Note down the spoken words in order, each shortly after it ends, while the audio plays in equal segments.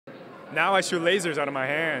now I shoot lasers out of my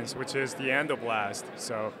hands, which is the Ando blast.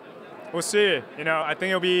 So we'll see. You know, I think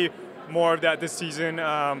it'll be more of that this season.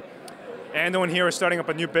 Ando and Hero are starting up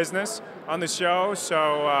a new business on the show,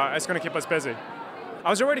 so it's going to keep us busy. I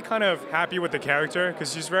was already kind of happy with the character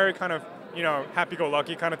because she's very kind of, you know,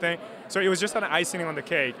 happy-go-lucky kind of thing. So it was just an icing on the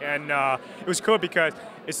cake, and it was cool because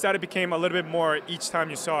it became a little bit more each time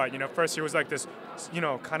you saw it. You know, first it was like this, you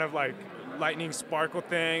know, kind of like lightning sparkle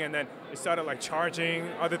thing, and then it started like charging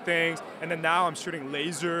other things, and then now I'm shooting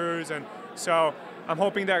lasers, and so I'm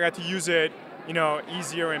hoping that I got to use it, you know,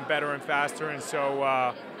 easier and better and faster, and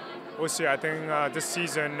so we'll see. I think this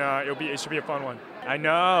season it should be a fun one. I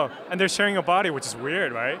know, and they're sharing a body, which is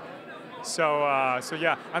weird, right? So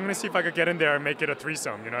yeah, I'm gonna see if I could get in there and make it a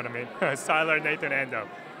threesome. You know what I mean? Siler, Nathan, Ando,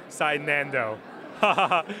 Side Nando.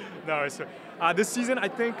 No, it's, this season I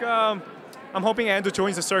think I'm hoping Ando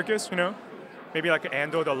joins the circus. You know, maybe like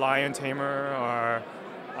Ando the lion tamer, or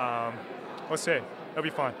we'll see. It'll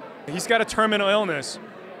be fun. He's got a terminal illness,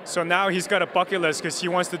 so now he's got a bucket list because he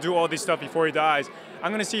wants to do all this stuff before he dies.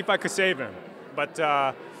 I'm gonna see if I could save him, but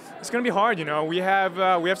it's gonna be hard. You know, we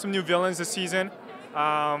have some new villains this season.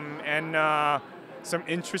 And some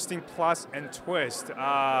interesting plus and twist.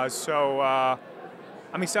 So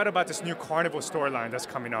I'm excited about this new Carnival storyline that's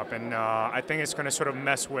coming up, and I think it's going to sort of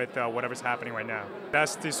mess with whatever's happening right now.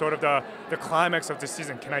 That's the sort of the climax of the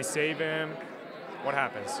season. Can I save him? What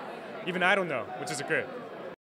happens? Even I don't know, which is good.